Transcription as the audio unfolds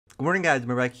Good morning, guys.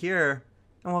 We're back here,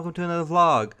 and welcome to another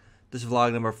vlog. This is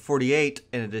vlog number 48,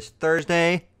 and it is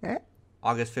Thursday,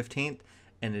 August 15th,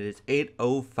 and it is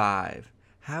 8:05.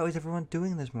 How is everyone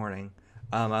doing this morning?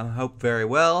 I hope very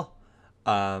well.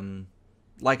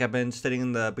 Like I've been stating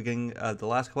in the beginning of the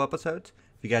last couple episodes,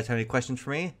 if you guys have any questions for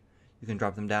me, you can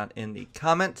drop them down in the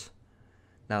comments.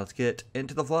 Now let's get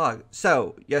into the vlog.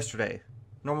 So, yesterday,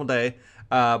 normal day,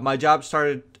 my job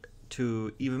started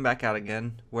to even back out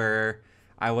again, where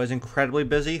I was incredibly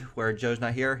busy, where Joe's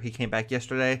not here. He came back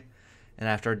yesterday, and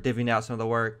after divvying out some of the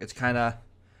work, it's kind of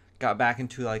got back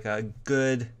into like a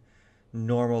good,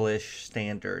 normal-ish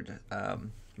standard.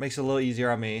 Makes it a little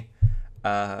easier on me,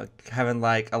 having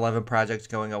like 11 projects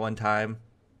going at one time.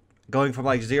 Going from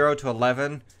like 0 to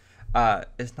 11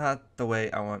 is not the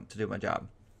way I want to do my job.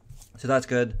 So that's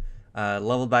good.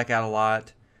 Leveled back out a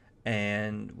lot,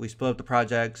 and we split up the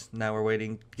projects. Now we're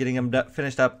waiting, getting them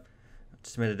finished up,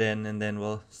 submitted in, and then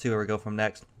we'll see where we go from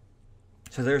next.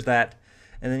 So there's that.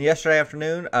 And then yesterday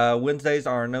afternoon, Wednesdays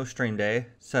are no stream day,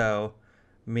 so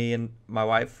me and my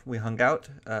wife, we hung out,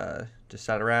 just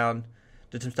sat around,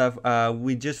 did some stuff.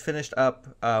 We just finished up,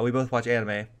 we both watch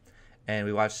anime, and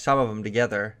we watched some of them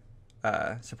together,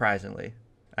 surprisingly,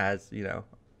 as, you know,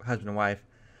 husband and wife.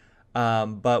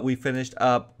 But we finished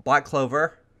up Black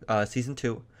Clover, season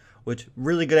 2, which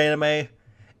really good anime.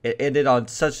 It ended on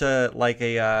such a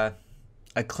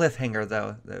cliffhanger,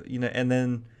 though, you know, and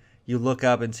then you look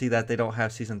up and see that they don't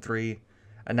have season 3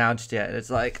 announced yet. It's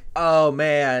like, oh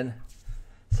man.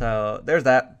 So there's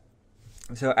that.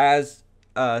 So as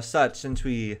such, since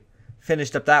we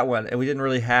finished up that one and we didn't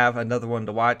really have another one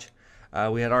to watch,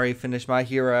 we had already finished My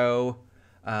Hero.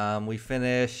 We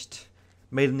finished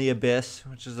Made in the Abyss,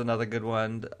 which is another good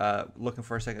one. Looking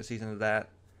for a second season of that.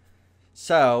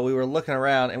 So we were looking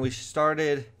around and we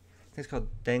started, I think it's called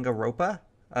Danganronpa,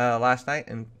 last night,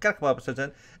 and got a couple episodes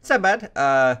in. It's not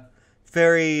bad.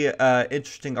 Very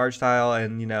interesting art style,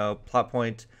 and, you know, plot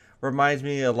point. Reminds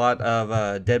me a lot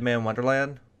of Dead Man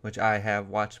Wonderland, which I have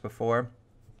watched before.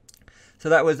 So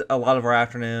that was a lot of our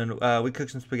afternoon. We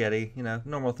cooked some spaghetti, you know,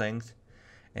 normal things.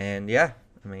 And yeah,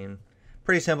 I mean,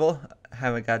 pretty simple.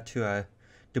 Haven't got to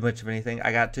do much of anything.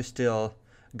 I got to still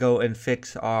go and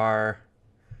fix our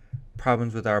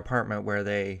problems with our apartment where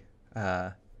they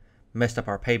messed up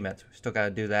our payments. We still got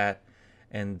to do that.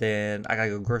 And then I got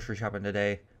to go grocery shopping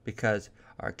today because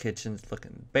our kitchen's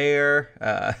looking bare.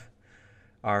 I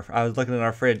was looking at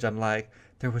our fridge. I'm like,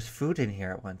 there was food in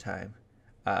here at one time.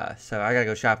 So I got to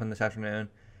go shopping this afternoon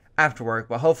after work.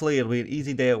 But hopefully it'll be an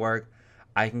easy day at work.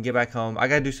 I can get back home. I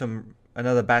got to do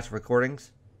another batch of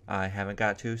recordings. I haven't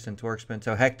got to since work's been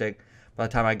so hectic. By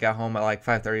the time I got home at like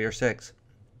 5:30 or 6.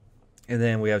 And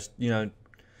then we have, you know,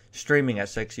 streaming at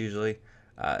 6 usually.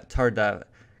 It's hard to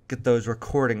get those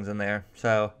recordings in there.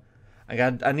 So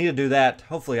I need to do that.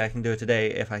 Hopefully I can do it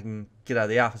today if I can get out of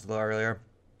the office a little earlier.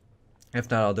 If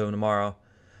not, I'll do them tomorrow.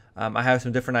 I have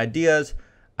some different ideas.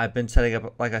 I've been setting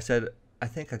up, like I said, I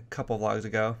think a couple vlogs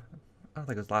ago. I don't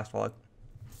think it was last vlog.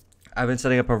 I've been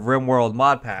setting up a RimWorld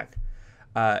mod pack.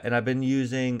 And I've been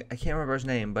using, I can't remember his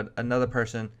name, but another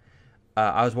person.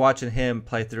 I was watching him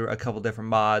play through a couple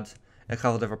different mods, a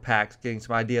couple different packs, getting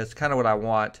some ideas. Kind of what I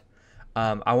want.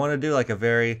 I want to do like a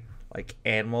very like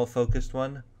animal focused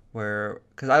one, where,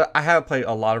 because I haven't played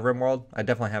a lot of RimWorld. I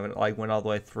definitely haven't like went all the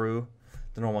way through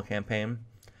the normal campaign.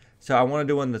 So I want to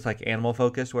do one that's like animal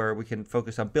focused, where we can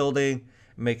focus on building,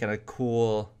 making a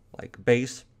cool like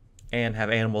base, and have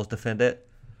animals defend it.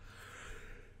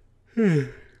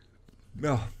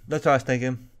 No, that's what I was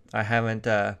thinking. I haven't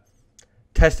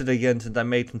tested it again since I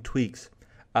made some tweaks.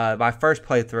 My first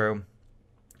playthrough,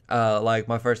 like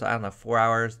my first, I don't know, 4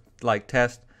 hours like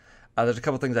test. There's a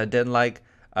couple things I didn't like.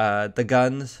 The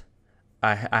guns.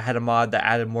 I had a mod that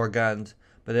added more guns,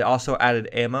 but it also added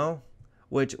ammo,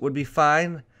 which would be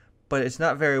fine, but it's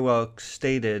not very well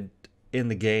stated in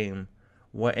the game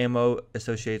what ammo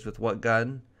associates with what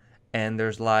gun. And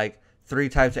there's like 3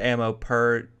 types of ammo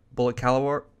per bullet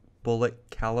caliber.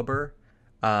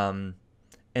 And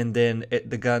then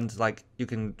the guns, like, you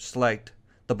can select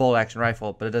the bolt action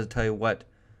rifle, but it doesn't tell you what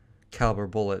caliber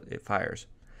bullet it fires,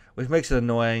 which makes it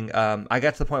annoying. I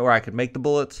got to the point where I could make the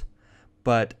bullets,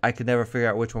 but I could never figure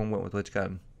out which one went with which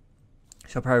gun.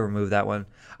 So I'll probably remove that one.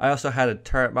 I also had a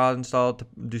turret mod installed to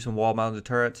do some wall mounted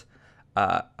turrets.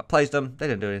 I placed them. They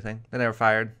didn't do anything. They never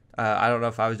fired. I don't know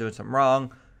if I was doing something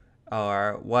wrong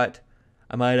or what.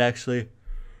 I might actually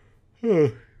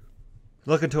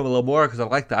look into them a little more, because I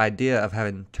like the idea of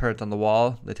having turrets on the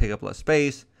wall. They take up less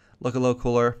space, look a little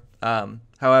cooler.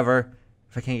 However,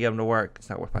 if I can't get them to work, it's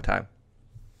not worth my time.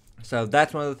 So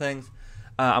that's one of the things.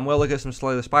 I'm going to look at some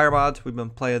Slay the Spire mods. We've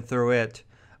been playing through it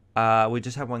We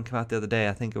just had one come out the other day.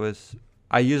 I think it was.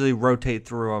 I usually rotate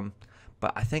through them,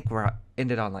 but I think we're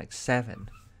ended on like 7.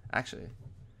 Actually,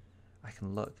 I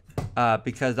can look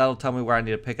because that'll tell me where I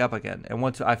need to pick up again. And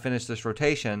once I finish this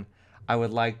rotation, I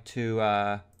would like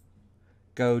to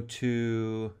go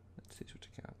to. Let's see which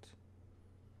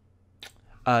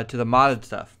account. To the modded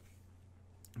stuff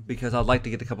because I'd like to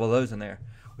get a couple of those in there,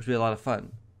 which would be a lot of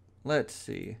fun. Let's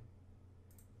see.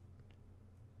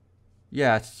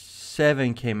 Yeah,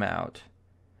 7 came out.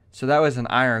 So that was an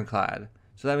ironclad.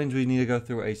 So that means we need to go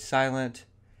through a silent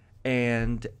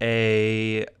and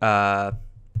a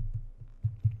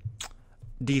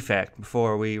defect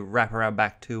before we wrap around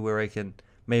back to where we can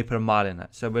maybe put a mod in it.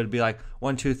 So it would be like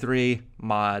 1, 2, 3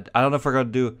 mod. I don't know if we're going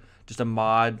to do just a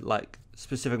mod, like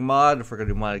specific mod, or if we're going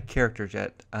to do modded characters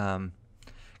yet.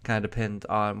 Kind of depends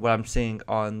on what I'm seeing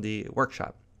on the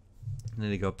workshop. I need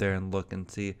to go up there and look and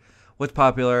see what's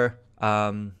popular.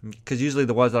 Because usually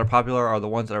the ones that are popular are the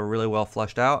ones that are really well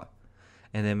flushed out,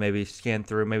 and then maybe scan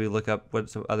through, maybe look up what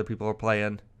some other people are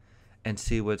playing, and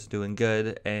see what's doing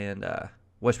good and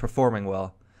what's performing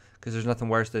well. Because there's nothing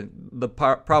worse than the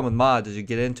problem with mods is you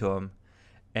get into them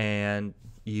and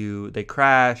they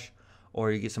crash,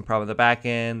 or you get some problem in the back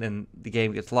end and the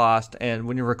game gets lost. And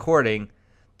when you're recording,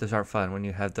 those aren't fun when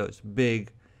you have those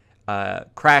big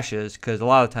crashes, because a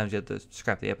lot of times you have to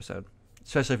scrap the episode,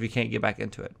 especially if you can't get back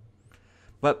into it.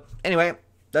 But anyway,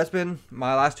 that's been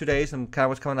my last 2 days and kind of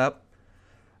what's coming up.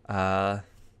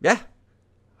 Yeah.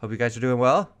 Hope you guys are doing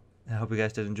well. I hope you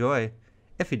guys did enjoy.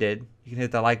 If you did, you can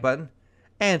hit that like button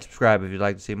and subscribe if you'd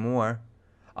like to see more.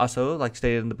 Also, like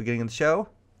stated in the beginning of the show,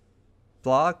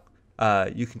 vlog,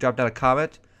 you can drop down a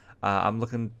comment. I'm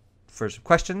looking for some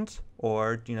questions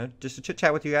or, just to chit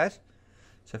chat with you guys.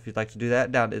 So if you'd like to do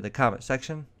that, down in the comment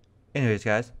section. Anyways,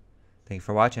 guys, thank you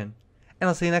for watching, and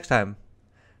I'll see you next time.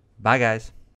 Bye,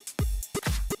 guys.